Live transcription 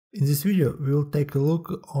In this video, we will take a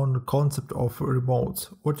look on the concept of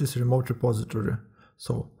remotes. What is remote repository?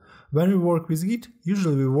 So, when we work with Git,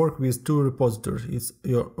 usually we work with two repositories. It's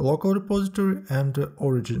your local repository and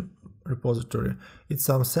origin repository. It's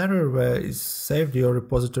some server where is saved your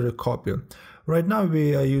repository copy. Right now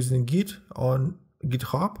we are using Git on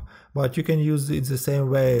GitHub, but you can use it the same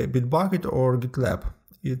way Bitbucket or GitLab.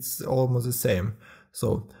 It's almost the same.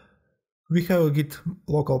 So, we have a Git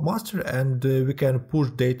local master and we can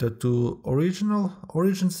push data to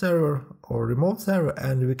origin server or remote server,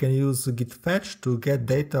 and we can use Git fetch to get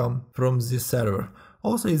data from this server.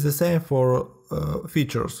 Also, it's the same for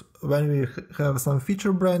features. When we have some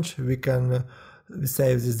feature branch, we can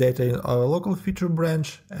save this data in our local feature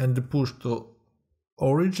branch and push to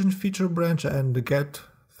origin feature branch and get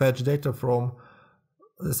fetch data from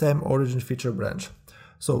the same origin feature branch.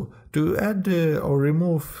 So to add or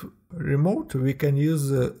remove remote, we can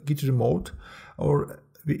use git remote, or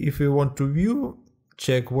if we want to view,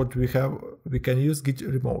 check what we have, we can use git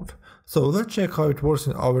remote. So let's check how it works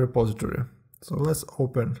in our repository. So let's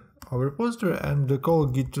open our repository and call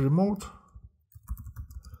git remote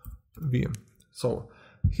v. So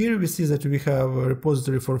here we see that we have a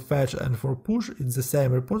repository for fetch and for push. It's the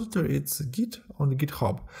same repository, it's Git on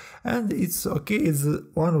GitHub. And it's okay, it's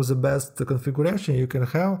one of the best configuration you can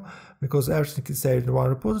have, because everything is saved in one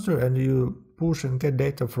repository and you push and get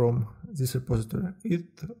data from this repository.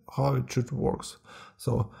 How it should work.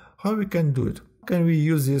 So how we can do it? How can we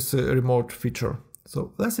use this remote feature?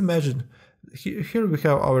 So let's imagine here we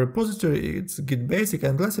have our repository, it's Git basic,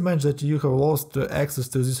 and let's imagine that you have lost access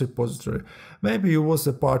to this repository. Maybe you was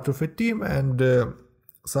a part of a team and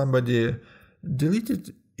somebody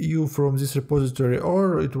deleted you from this repository,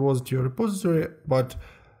 or it was your repository, but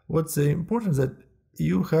what's important is that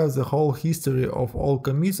you have the whole history of all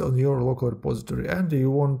commits on your local repository and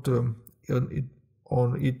you want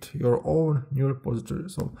on it your own new repository.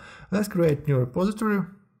 So let's create new repository.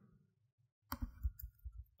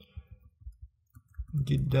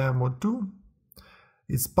 Git demo 2.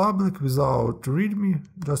 It's public without readme,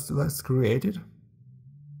 just let's create it.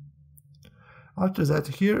 After that,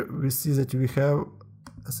 here we see that we have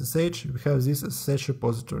SSH, we have this SSH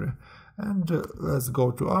repository, and let's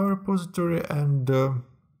go to our repository and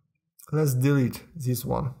let's delete this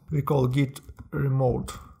one. We call git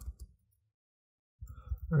remote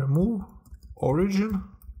remove origin,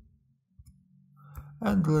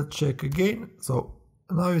 and let's check again. So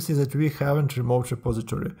now you see that we haven't remote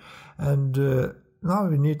repository, and now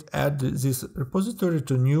we need to add this repository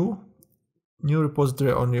to new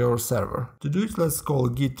repository on your server. To do it, let's call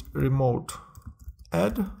git remote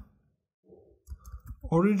add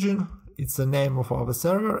origin. It's the name of our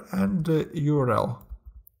server and URL.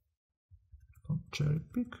 Cherry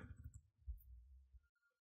pick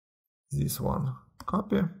this one,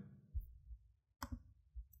 copy.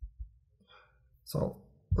 So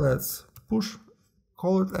let's push,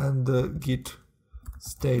 call it, and git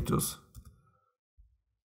status.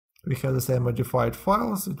 We have the same modified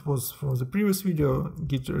files, it was from the previous video,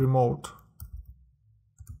 git remote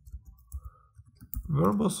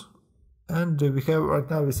verbose, and we have right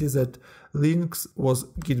now, we see that links was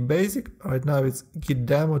git basic, right now it's git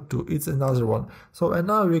demo 2, it's another one. So and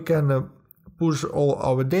now we can push all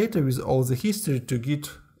our data with all the history to git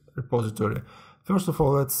repository. First of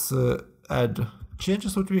all, let's add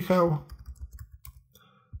changes what we have.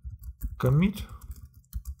 Commit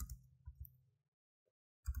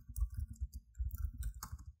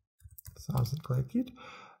something like it,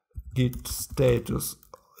 git status,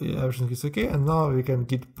 everything is okay, and now we can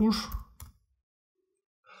git push.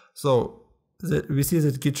 So we see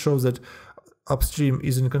that git shows that upstream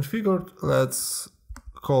isn't configured. Let's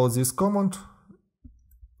call this command,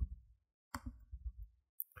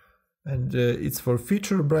 and it's for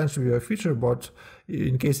feature branch. We have feature, but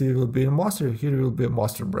in case it will be a master, here will be a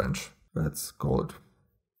master branch. Let's call it.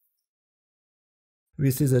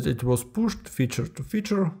 We see that it was pushed feature to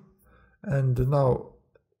feature, and now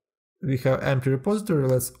we have empty repository.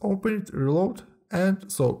 Let's open it, reload,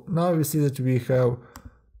 and so now we see that we have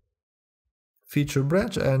feature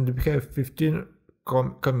branch and we have 15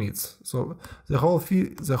 commits. So the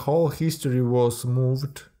whole history was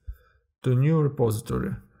moved to new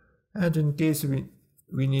repository, and in case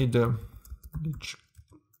we need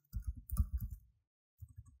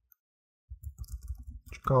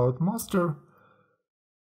out master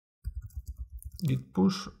git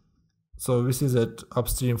push. So we see that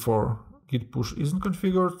upstream for git push isn't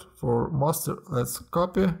configured. For master, let's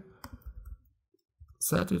copy,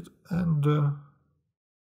 set it, and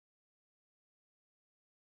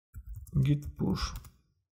git push.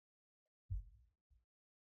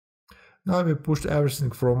 Now we pushed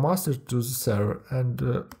everything from master to the server, and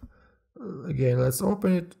again, let's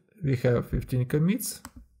open it. We have 15 commits.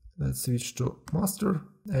 Let's switch to master,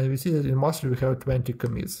 and we see that in master we have 20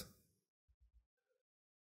 commits.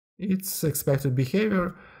 It's expected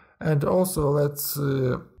behavior. And also let's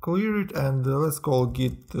clear it, and let's call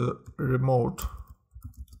git remote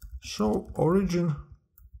show origin.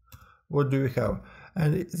 What do we have?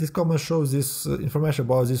 And this command shows this information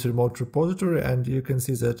about this remote repository, and you can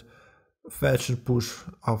see that fetch and push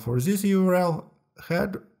are for this URL,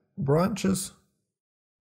 head, branches,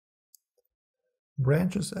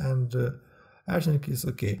 and everything is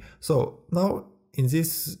okay. So now in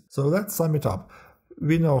this, so let's sum it up.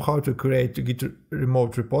 We know how to create a Git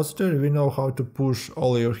remote repository. We know how to push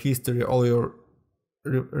all your history, all your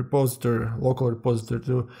repository, local repository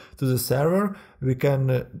to the server. We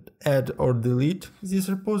can add or delete this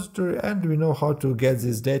repository, and we know how to get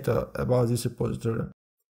this data about this repository.